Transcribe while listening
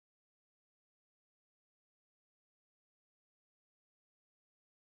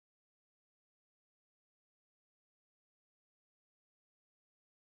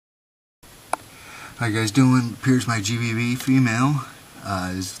How you guys doing? Here's my GBB female.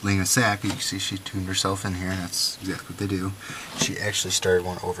 Is laying a sack. You can see she tuned herself in here, and that's exactly what they do. She actually started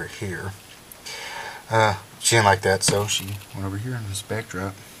one over here. She didn't like that, so she went over here on this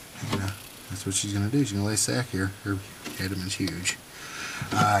backdrop. And, that's what she's going to do. She's going to lay a sack here. Her abdomen's huge.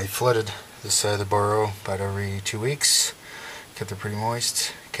 I flooded this side of the burrow about every 2 weeks. Kept her pretty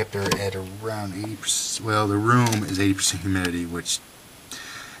moist. Kept her at around 80%. Well, the room is 80% humidity, which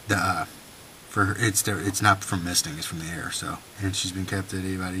for her, it's not from misting, it's from the air. So, and she's been kept at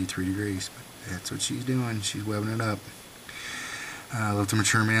about 83 degrees. But that's what she's doing. She's webbing it up. Left a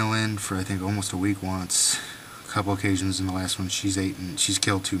mature male in for I think almost a week once. A couple occasions in the last one she's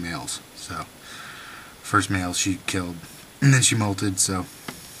killed 2 males. So, first male she killed, and then she molted. So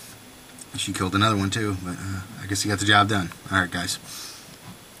she killed another one too. But I guess he got the job done. All right, guys.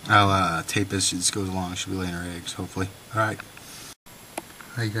 I'll tape this as this goes along. She'll be laying her eggs, hopefully. All right.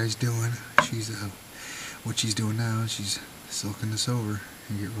 How you guys doing? She's what she's doing now is she's silking this over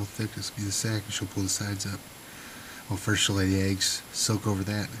and get real thick. This will be the sack, and she'll pull the sides up. Well, first she'll lay the eggs, silk over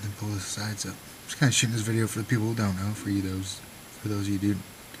that, and then pull the sides up. Just kind of shooting this video for the people who don't know. For those of you who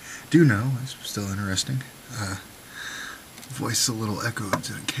do know, it's still interesting. Voice a little echoed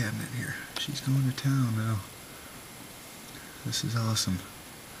to the cabinet here. She's going to town now. This is awesome.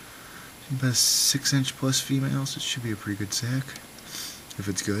 She's about a 6-inch plus female, so it should be a pretty good sack. If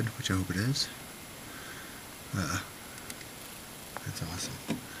it's good, which I hope it is. That's awesome.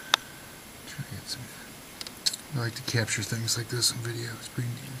 Try to get some. I like to capture things like this in video. It's pretty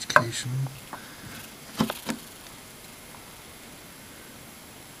educational.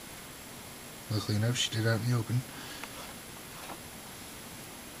 Luckily enough, she did it out in the open.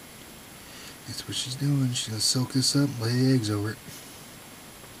 That's what she's doing. She's gonna soak this up, lay the eggs over it.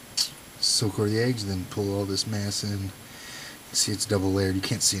 Soak over the eggs, then pull all this mass in. See, it's double layered. You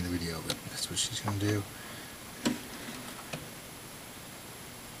can't see in the video, but that's what she's gonna do.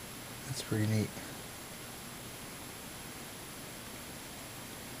 That's pretty neat.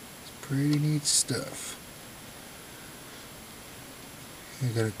 It's pretty neat stuff. I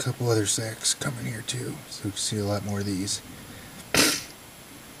got a couple other sacks coming here too, so you can see a lot more of these.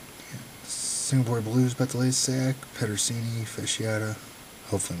 Singapore Blue's about to lay a sack. Pedersini, Fasciata,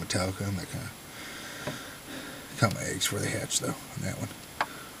 hopefully Metallica. I'm not gonna count my eggs before they hatch though on that one.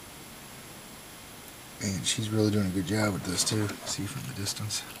 And she's really doing a good job with this too. See from the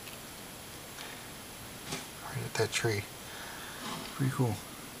distance. Right at that tree. Pretty cool.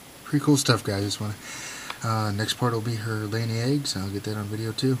 Pretty cool stuff, guys. Just wanna next part will be her laying the eggs. I'll get that on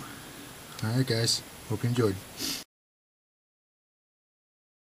video too. Alright guys. Hope you enjoyed.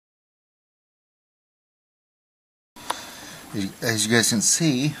 As you guys can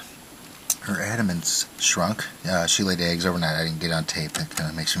see, her abdomen's shrunk. She laid eggs overnight. I didn't get on tape. That kind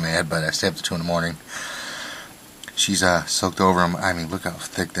of makes me mad, but I stayed up to 2 in the morning. She's soaked over them. I mean, look how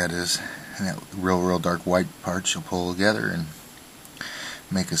thick that is. And that real dark white part she'll pull together and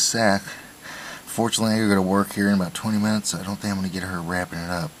make a sack. Fortunately, I'm going to work here in about 20 minutes. I don't think I'm going to get her wrapping it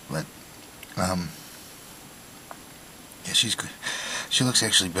up, but yeah, she's good. She looks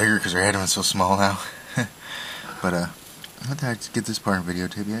actually bigger because her abdomen's so small now. But I thought I'd get this part of the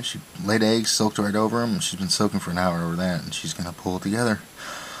videotape. Yeah, she laid eggs, soaked right over them, and she's been soaking for an hour over that, and she's going to pull it together.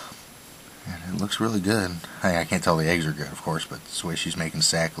 And it looks really good. I can't tell the eggs are good, of course, but the way she's making the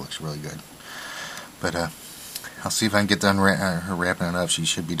sack looks really good. But I'll see if I can get done her wrapping it up. She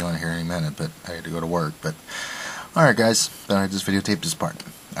should be doing it here any minute, but I had to go to work. But alright guys, thought I'd just videotape this part.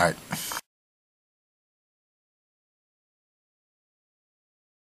 Alright.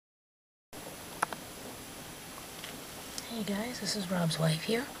 Hey guys, this is Rob's wife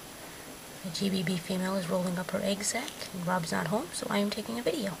here. The GBB female is rolling up her egg sac, and Rob's not home, so I am taking a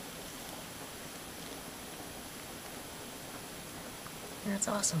video. And that's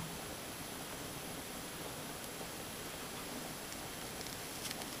awesome.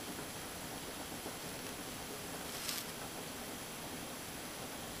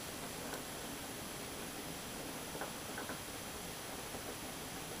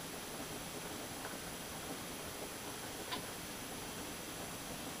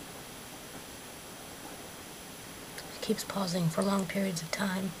 Keeps pausing for long periods of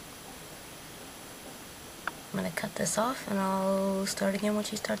time. I'm going to cut this off and I'll start again when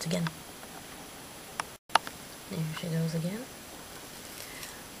she starts again. There she goes again.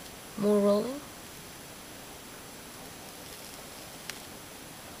 More rolling.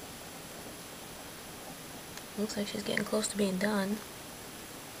 Looks like she's getting close to being done.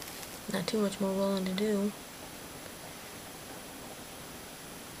 Not too much more rolling to do.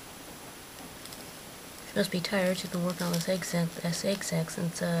 She must be tired. She's been working on this egg sack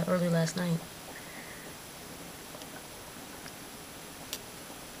since early last night.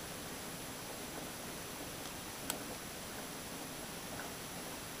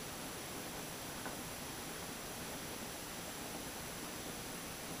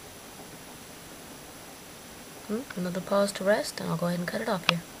 Another pause to rest, and I'll go ahead and cut it off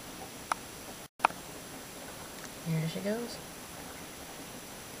here. Here she goes.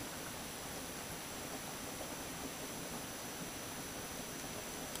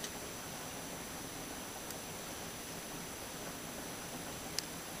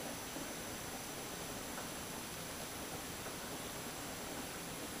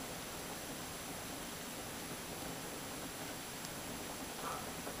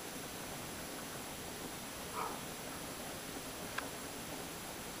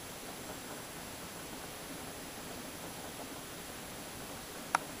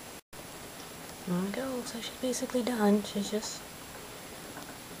 There we go. Looks like she's basically done. She's just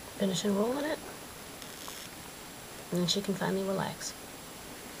finishing rolling it, and then she can finally relax.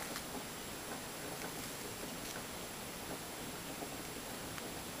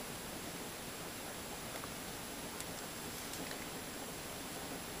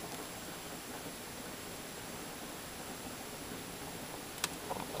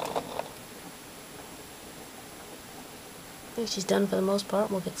 I think she's done for the most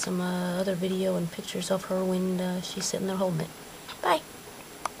part. We'll get some other video and pictures of her when she's sitting there holding it. Bye!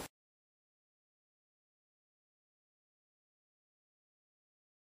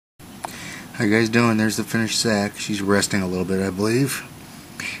 How you guys doing? There's the finished sack. She's resting a little bit, I believe.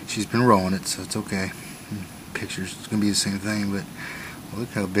 She's been rolling it, so it's okay. Pictures, it's going to be the same thing, but look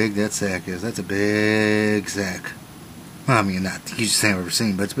how big that sack is. That's a big sack. Well, I mean, not the hugest thing I've ever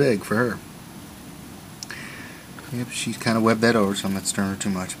seen, but it's big for her. Yep, she's kind of webbed that over, so I'm not stirring her too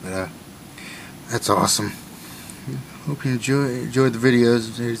much, but that's awesome. Hope you enjoyed the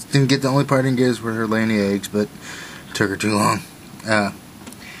videos. Didn't get the only part I didn't get is where her laying the eggs, but it took her too long.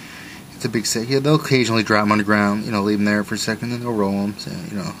 It's a big set. Yeah, they'll occasionally drop them on the ground, leave them there for a second, then they'll roll them. So,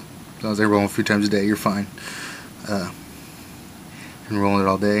 as long as they roll them a few times a day, you're fine. Been rolling it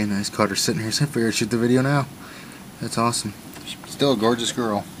all day, and I just caught her sitting here, so I figured I'd shoot the video now. That's awesome. She's still a gorgeous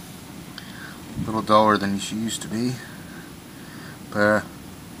girl. A little duller than she used to be, but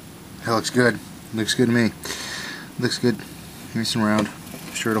that looks good. Looks good to me. Looks good. Nice and round.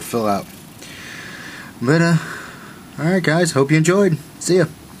 I'm sure it'll fill out. But alright guys, hope you enjoyed. See ya.